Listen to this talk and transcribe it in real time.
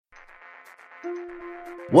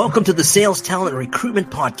Welcome to the Sales Talent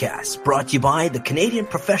Recruitment Podcast, brought to you by the Canadian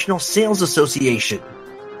Professional Sales Association.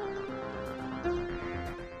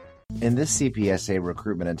 In this CPSA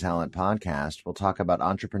Recruitment and Talent Podcast, we'll talk about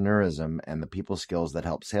entrepreneurism and the people skills that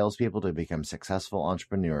help salespeople to become successful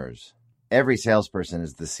entrepreneurs. Every salesperson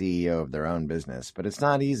is the CEO of their own business, but it's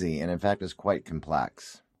not easy and in fact is quite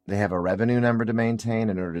complex. They have a revenue number to maintain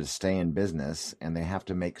in order to stay in business, and they have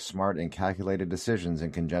to make smart and calculated decisions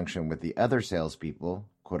in conjunction with the other salespeople,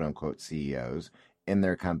 quote-unquote CEOs, in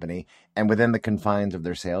their company and within the confines of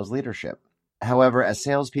their sales leadership. However, as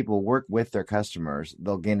salespeople work with their customers,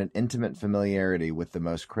 they'll gain an intimate familiarity with the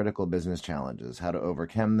most critical business challenges, how to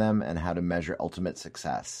overcome them, and how to measure ultimate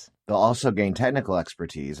success. They'll also gain technical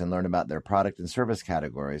expertise and learn about their product and service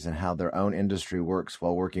categories and how their own industry works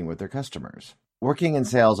while working with their customers. Working in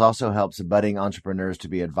sales also helps budding entrepreneurs to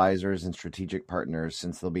be advisors and strategic partners,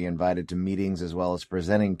 since they'll be invited to meetings as well as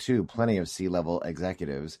presenting to plenty of C-level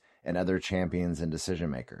executives and other champions and decision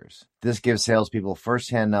makers. This gives salespeople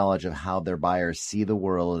firsthand knowledge of how their buyers see the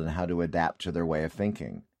world and how to adapt to their way of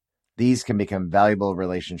thinking. These can become valuable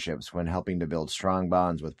relationships when helping to build strong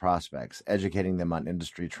bonds with prospects, educating them on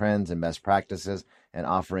industry trends and best practices, and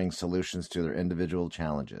offering solutions to their individual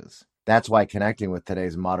challenges. That's why connecting with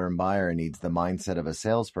today's modern buyer needs the mindset of a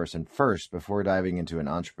salesperson first before diving into an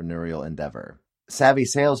entrepreneurial endeavor. Savvy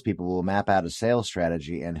salespeople will map out a sales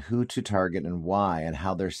strategy and who to target and why, and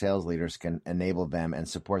how their sales leaders can enable them and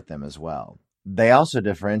support them as well. They also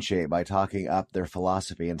differentiate by talking up their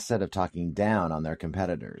philosophy instead of talking down on their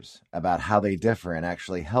competitors, about how they differ and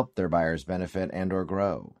actually help their buyers benefit and or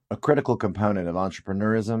grow. A critical component of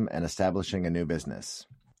entrepreneurism and establishing a new business.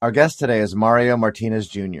 Our guest today is Mario Martinez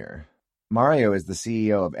Jr. Mario is the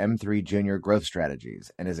CEO of M3 Junior Growth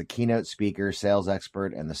Strategies and is a keynote speaker, sales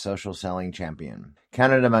expert, and the social selling champion.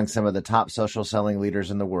 Counted among some of the top social selling leaders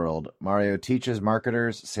in the world, Mario teaches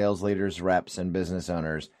marketers, sales leaders, reps, and business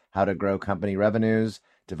owners how to grow company revenues,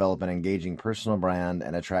 develop an engaging personal brand,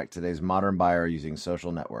 and attract today's modern buyer using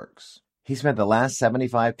social networks. He spent the last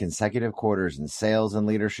 75 consecutive quarters in sales and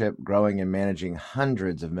leadership, growing and managing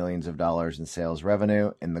hundreds of millions of dollars in sales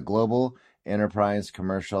revenue in the global, enterprise,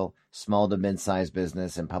 commercial, small to mid-sized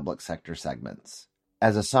business, and public sector segments.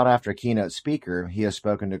 As a sought-after keynote speaker, he has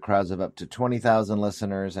spoken to crowds of up to 20,000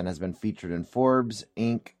 listeners and has been featured in Forbes,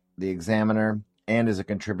 Inc., The Examiner, and is a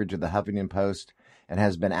contributor to the Huffington Post, and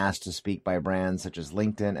has been asked to speak by brands such as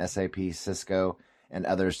LinkedIn, SAP, Cisco, and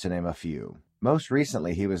others to name a few. Most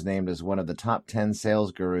recently, he was named as one of the top 10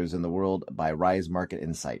 sales gurus in the world by Rise Market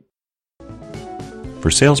Insight. For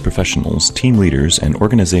sales professionals, team leaders, and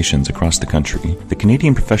organizations across the country, the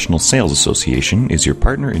Canadian Professional Sales Association is your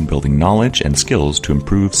partner in building knowledge and skills to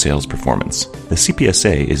improve sales performance. The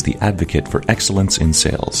CPSA is the advocate for excellence in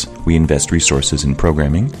sales. We invest resources in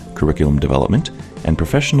programming, curriculum development, and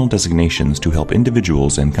professional designations to help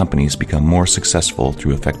individuals and companies become more successful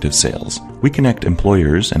through effective sales. We connect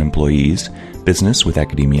employers and employees, business with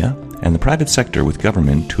academia, and the private sector with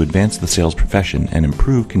government to advance the sales profession and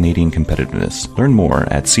improve Canadian competitiveness. Learn more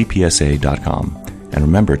at cpsa.com. And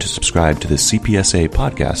remember to subscribe to the CPSA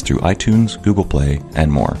podcast through iTunes, Google Play,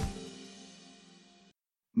 and more.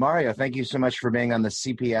 Mario, thank you so much for being on the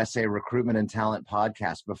CPSA Recruitment and Talent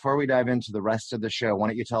Podcast. Before we dive into the rest of the show, why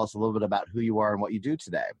don't you tell us a little bit about who you are and what you do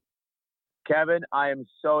today? Kevin, I am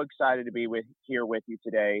so excited to be here with you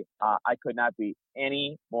today. I could not be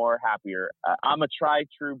any more happier. I'm a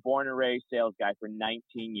tried-true, born-and-raised sales guy for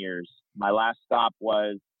 19 years. My last stop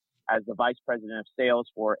was as the vice president of sales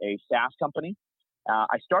for a SaaS company.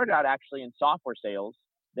 I started out actually in software sales,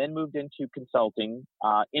 then moved into consulting,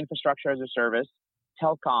 infrastructure as a service,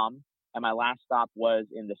 telecom, and my last stop was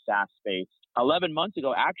in the SaaS space. 11 months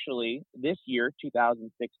ago, actually, this year,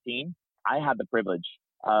 2016, I had the privilege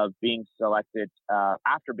of being selected,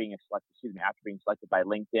 after being selected by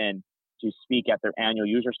LinkedIn to speak at their annual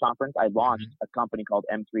users conference. I launched a company called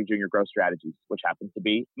M3 Junior Growth Strategies, which happens to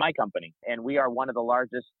be my company. And we are one of the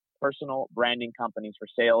largest personal branding companies for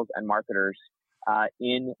sales and marketers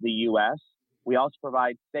in the U.S. We also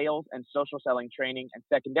provide sales and social selling training. And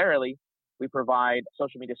secondarily, we provide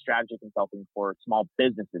social media strategy consulting for small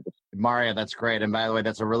businesses. Mario, that's great. And by the way,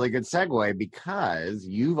 that's a really good segue, because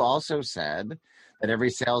you've also said that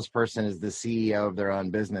every salesperson is the CEO of their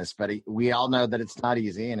own business, but we all know that it's not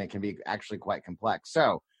easy and it can be actually quite complex.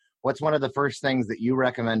 So what's one of the first things that you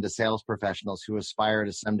recommend to sales professionals who aspire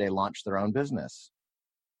to someday launch their own business?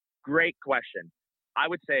 Great question. I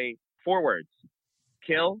would say 4 words: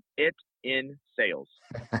 kill it in sales.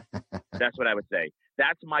 That's what I would say.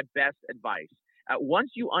 That's my best advice.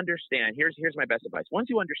 Once you understand, here's my best advice. Once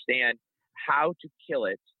you understand how to kill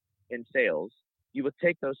it in sales, you will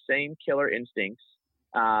take those same killer instincts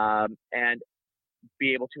and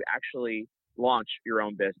be able to actually launch your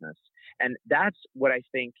own business. And that's what I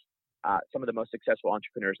think some of the most successful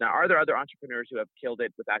entrepreneurs. Now, are there other entrepreneurs who have killed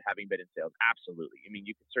it without having been in sales? Absolutely. I mean,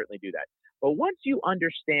 you can certainly do that. But once you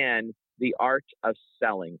understand the art of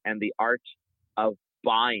selling and the art of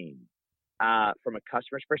buying from a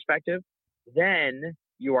customer's perspective, then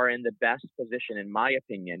you are in the best position, in my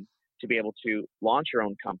opinion, to be able to launch your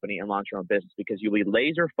own company and launch your own business, because you'll be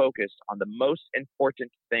laser focused on the most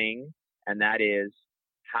important thing, and that is,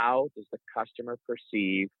 how does the customer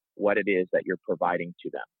perceive what it is that you're providing to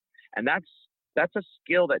them? And that's a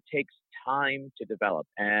skill that takes time to develop,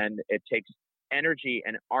 and it takes energy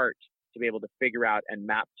and art to be able to figure out and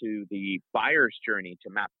map to the buyer's journey, to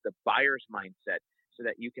map the buyer's mindset, so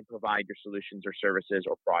that you can provide your solutions or services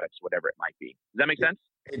or products, whatever it might be. Does that make sense?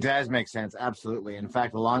 It does make sense. Absolutely. In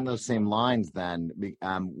fact, along those same lines, then,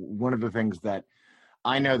 one of the things that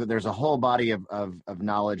I know that there's a whole body of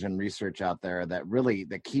knowledge and research out there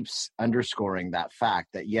that keeps underscoring that fact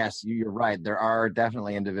that, yes, you're right. There are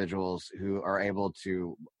definitely individuals who are able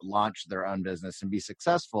to launch their own business and be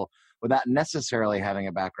successful without necessarily having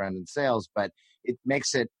a background in sales, but it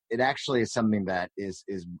actually is something that is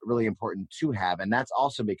really important to have. And that's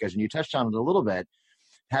also because, and you touched on it a little bit,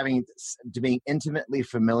 being intimately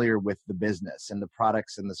familiar with the business and the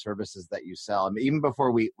products and the services that you sell. I mean, even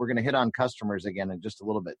before we're going to hit on customers again in just a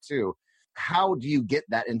little bit too, how do you get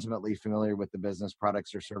that intimately familiar with the business,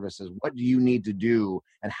 products, or services? What do you need to do,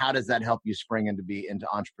 and how does that help you spring into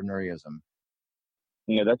entrepreneurism?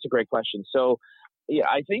 Yeah, that's a great question. So, yeah,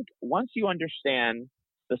 I think once you understand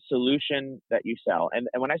the solution that you sell, and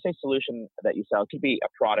when I say solution that you sell, it could be a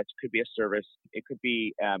product, it could be a service, it could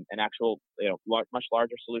be an actual, much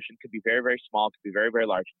larger solution, it could be very, very small, it could be very, very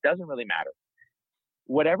large. It doesn't really matter.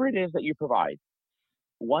 Whatever it is that you provide,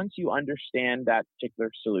 once you understand that particular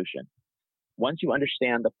solution, once you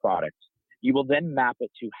understand the product, you will then map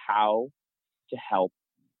it to how to help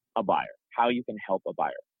a buyer, how you can help a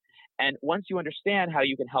buyer. And once you understand how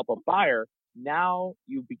you can help a buyer, now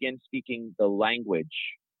you begin speaking the language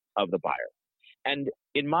of the buyer. And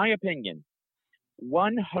in my opinion,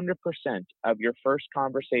 100% of your first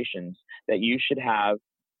conversations that you should have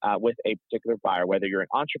with a particular buyer, whether you're an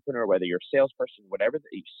entrepreneur, whether you're a salesperson, whatever,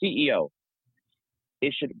 the CEO,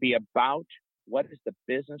 it should be about what is the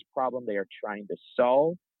business problem they are trying to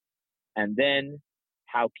solve, and then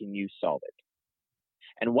how can you solve it?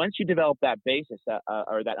 And once you develop that basis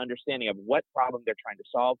or that understanding of what problem they're trying to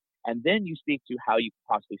solve, and then you speak to how you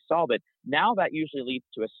can possibly solve it, now that usually leads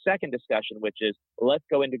to a second discussion, which is, let's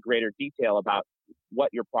go into greater detail about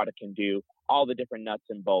what your product can do, all the different nuts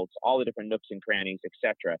and bolts, all the different nooks and crannies,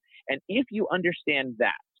 etc. And if you understand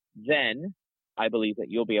that, then I believe that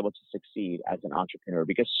you'll be able to succeed as an entrepreneur,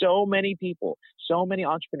 because so many people, so many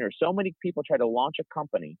entrepreneurs, so many people try to launch a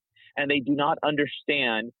company and they do not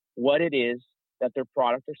understand what it is that their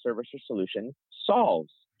product or service or solution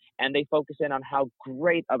solves. And they focus in on how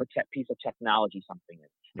great of a piece of technology something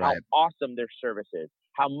is, right, how awesome their service is,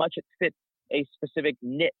 how much it fits a specific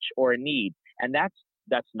niche or a need. And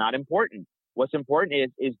that's not important. What's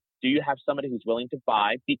important is do you have somebody who's willing to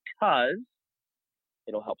buy because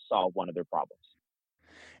it'll help solve one of their problems?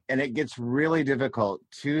 And it gets really difficult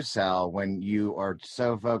to sell when you are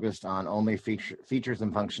so focused on only features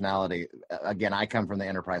and functionality. Again, I come from the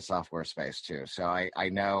enterprise software space too. So I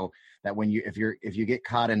know that if you get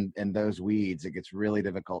caught in those weeds, it gets really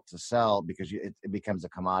difficult to sell, because it becomes a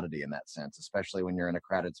commodity in that sense, especially when you're in a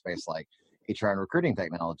crowded space like HR and recruiting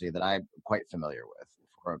technology that I'm quite familiar with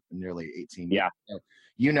for nearly 18 years. Yeah. So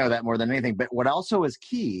you know that more than anything. But what also is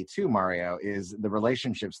key too, Mario, is the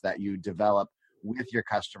relationships that you develop with your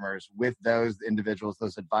customers, with those individuals,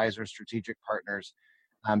 those advisors, strategic partners,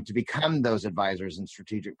 to become those advisors and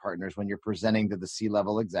strategic partners when you're presenting to the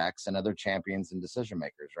C-level execs and other champions and decision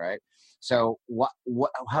makers, right? So what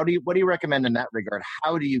do you recommend in that regard?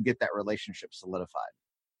 How do you get that relationship solidified?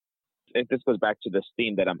 This goes back to this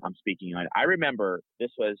theme that I'm speaking on. I remember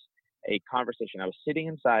this was a conversation. I was sitting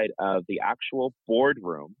inside of the actual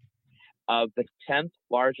boardroom of the 10th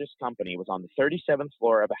largest company. It was on the 37th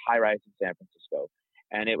floor of a high-rise in San Francisco.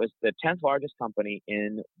 And it was the 10th largest company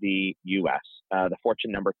in the U.S., the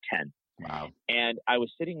Fortune number 10. Wow. And I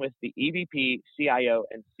was sitting with the EVP, CIO,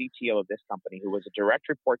 and CTO of this company, who was a direct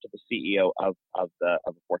report to the CEO of the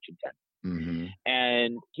Fortune 10. Mm-hmm.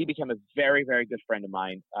 And he became a very, very good friend of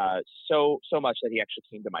mine, so much that he actually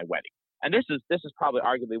came to my wedding. And this is probably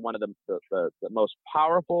arguably one of the most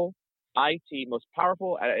powerful most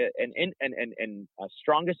powerful and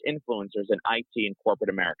strongest influencers in IT in corporate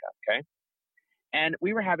America. Okay. And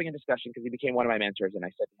we were having a discussion because he became one of my mentors. And I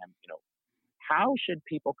said to him, how should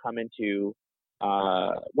people come into,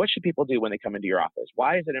 what should people do when they come into your office?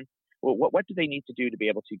 Why is it, what do they need to do to be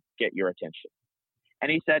able to get your attention? And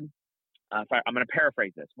he said, I'm going to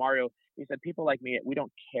paraphrase this. Mario, he said, people like me, we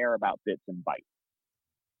don't care about bits and bytes.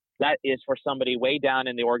 That is for somebody way down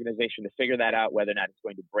in the organization to figure that out, whether or not it's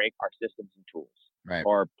going to break our systems and tools, right,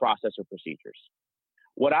 or process or procedures.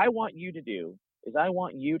 What I want you to do is I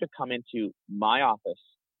want you to come into my office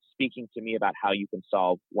speaking to me about how you can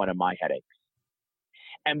solve one of my headaches.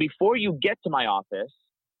 And before you get to my office,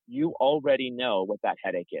 you already know what that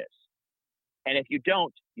headache is. And if you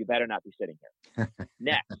don't, you better not be sitting here.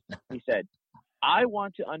 Next, he said, I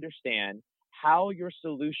want to understand how your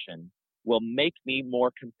solution will make me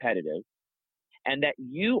more competitive, and that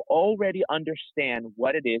you already understand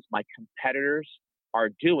what it is my competitors are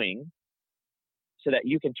doing so that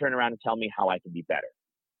you can turn around and tell me how I can be better.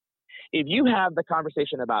 If you have the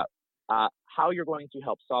conversation about how you're going to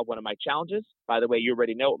help solve one of my challenges, by the way, you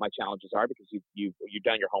already know what my challenges are because you've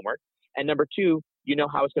done your homework. And number two, you know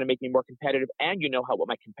how it's going to make me more competitive, and you know what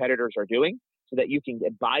my competitors are doing, so that you can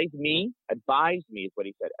advise me is what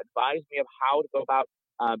he said, advise me of how to go about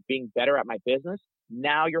being better at my business.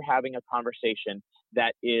 Now you're having a conversation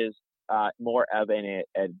that is more of an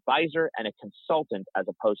advisor and a consultant as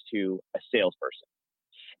opposed to a salesperson.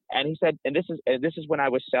 And he said, and this is when I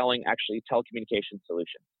was selling actually telecommunication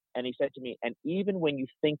solutions. And he said to me, and even when you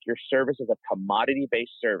think your service is a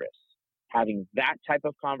commodity-based service, having that type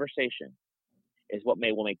of conversation is what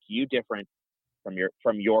will make you different from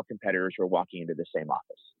your competitors who are walking into the same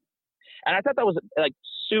office. And I thought that was like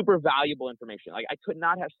super valuable information. Like I could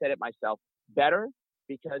not have said it myself better,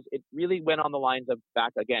 because it really went on the lines of,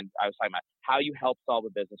 back again, I was talking about how you help solve a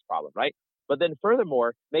business problem, right? But then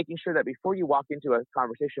furthermore, making sure that before you walk into a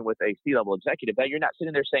conversation with a C-level executive, that you're not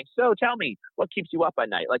sitting there saying, so tell me, what keeps you up at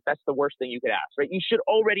night? Like that's the worst thing you could ask, right? You should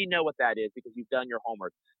already know what that is because you've done your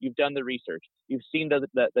homework. You've done the research. You've seen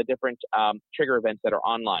the different trigger events that are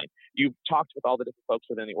online. You've talked with all the different folks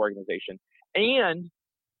within the organization. And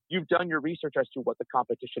you've done your research as to what the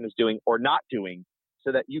competition is doing or not doing,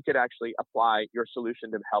 so that you could actually apply your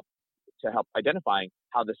solution to help identifying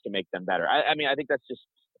how this can make them better. I mean, I think that's just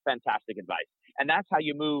fantastic advice. And that's how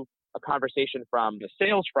you move a conversation from the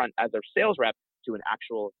sales front as a sales rep to an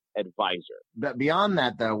actual advisor. But beyond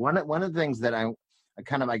that, though, one of the things that I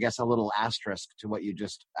kind of, I guess, a little asterisk to what you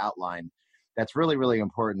just outlined, that's really, really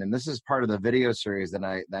important. And this is part of the video series that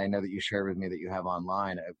I know that you shared with me that you have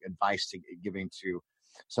online, advice giving to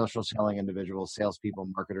social selling individuals, salespeople,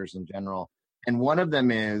 marketers in general. And one of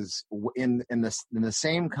them is in the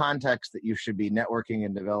same context that you should be networking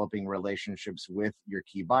and developing relationships with your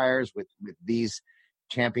key buyers, with these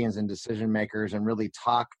champions and decision makers, and really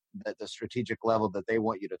talk at the strategic level that they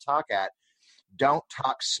want you to talk at. Don't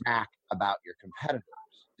talk smack about your competitors.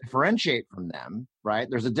 Differentiate from them, right?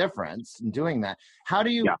 There's a difference in doing that. How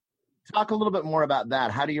do you talk a little bit more about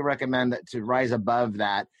that? How do you recommend that to rise above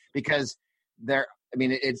that? Because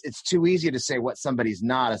it's too easy to say what somebody's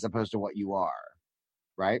not as opposed to what you are,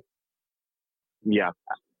 right? Yeah,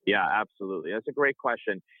 absolutely. That's a great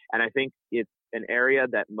question. And I think it's an area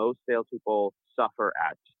that most salespeople suffer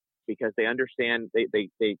at, because they understand,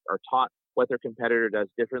 they are taught what their competitor does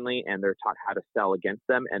differently, and they're taught how to sell against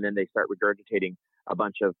them. And then they start regurgitating a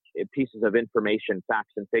bunch of pieces of information,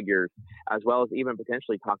 facts and figures, as well as even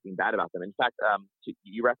potentially talking bad about them. In fact,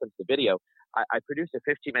 you referenced the video. I produced a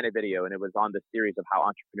 15-minute video, and it was on the series of how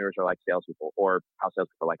entrepreneurs are like salespeople, or how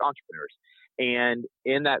salespeople are like entrepreneurs. And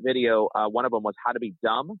in that video, one of them was how to be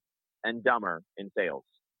dumb and dumber in sales.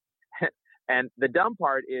 And the dumb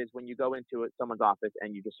part is when you go into someone's office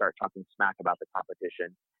and you just start talking smack about the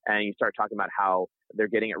competition, and you start talking about how they're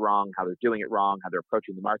getting it wrong, how they're doing it wrong, how they're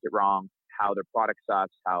approaching the market wrong, how their product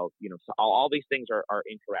sucks, how, so all these things are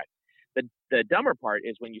incorrect. The dumber part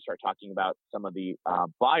is when you start talking about some of the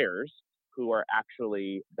buyers who are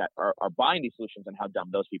actually that are buying these solutions and how dumb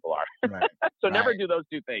those people are. Right. So never do those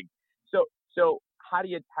two things. So how do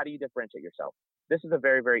you differentiate yourself? This is a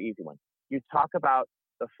very, very easy one. You talk about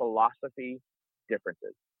the philosophy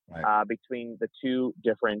differences between the two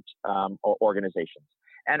different organizations.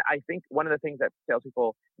 And I think one of the things that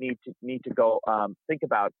salespeople need to go think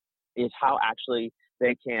about is how actually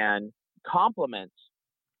they can complement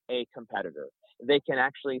a competitor. They can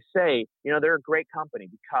actually say, they're a great company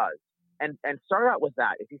because, and start out with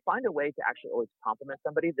that. If you find a way to actually always compliment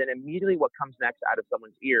somebody, then immediately what comes next out of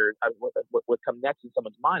someone's ears, what comes next in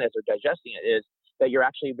someone's mind as they're digesting it, is that you're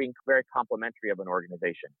actually being very complimentary of an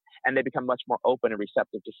organization, and they become much more open and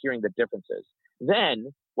receptive to hearing the differences.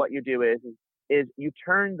 Then what you do is you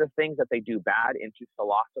turn the things that they do bad into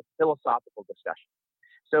philosophical discussion.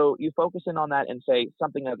 So you focus in on that and say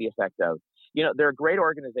something of the effect of, they're a great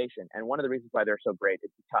organization. And one of the reasons why they're so great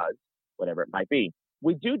is because, whatever it might be,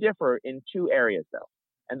 we do differ in two areas, though.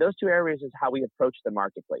 And those two areas is how we approach the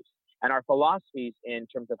marketplace and our philosophies in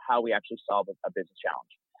terms of how we actually solve a business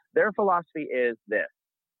challenge. Their philosophy is this.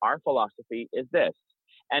 Our philosophy is this.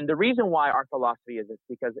 And the reason why our philosophy is this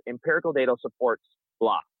because empirical data supports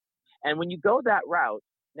blah. And when you go that route,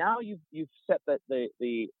 now you've set the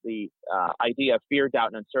idea of fear,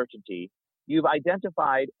 doubt, and uncertainty. You've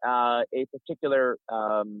identified a particular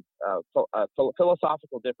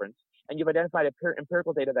philosophical difference, and you've identified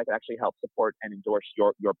empirical data that can actually help support and endorse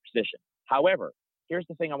your position. However, here's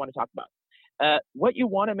the thing I want to talk about. What you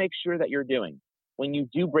want to make sure that you're doing when you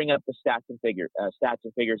do bring up the stats and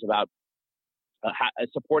figures about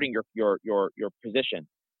supporting your position,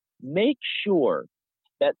 make sure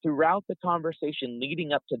that throughout the conversation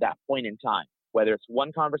leading up to that point in time, whether it's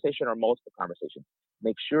one conversation or multiple conversations,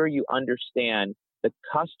 make sure you understand the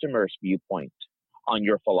customer's viewpoint on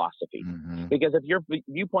your philosophy. Mm-hmm. Because if your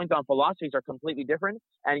viewpoints on philosophies are completely different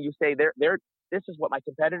and you say this is what my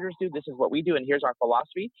competitors do, this is what we do, and here's our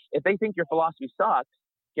philosophy. If they think your philosophy sucks,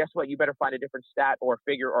 guess what? You better find a different stat or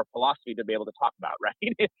figure or philosophy to be able to talk about, right?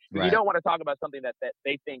 Right. You don't want to talk about something that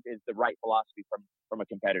they think is the right philosophy from a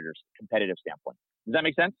competitive standpoint. Does that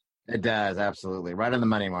make sense? It does, absolutely. Right on the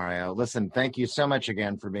money, Mario. Listen, thank you so much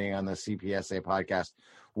again for being on the CPSA podcast.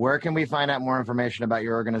 Where can we find out more information about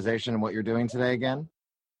your organization and what you're doing today again?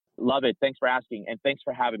 Love it. Thanks for asking, and thanks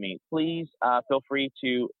for having me. Please feel free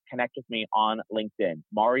to connect with me on LinkedIn,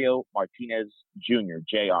 Mario Martinez Jr.,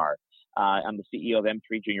 Jr. I'm the CEO of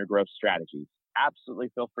M3 Junior Growth Strategies. Absolutely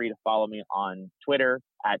feel free to follow me on Twitter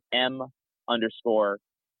at M_3JR.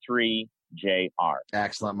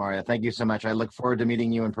 Excellent, Mario. Thank you so much. I look forward to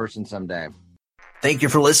meeting you in person someday. Thank you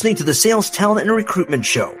for listening to the Sales Talent and Recruitment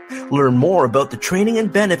Show. Learn more about the training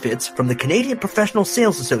and benefits from the Canadian Professional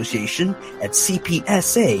Sales Association at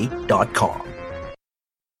cpsa.com.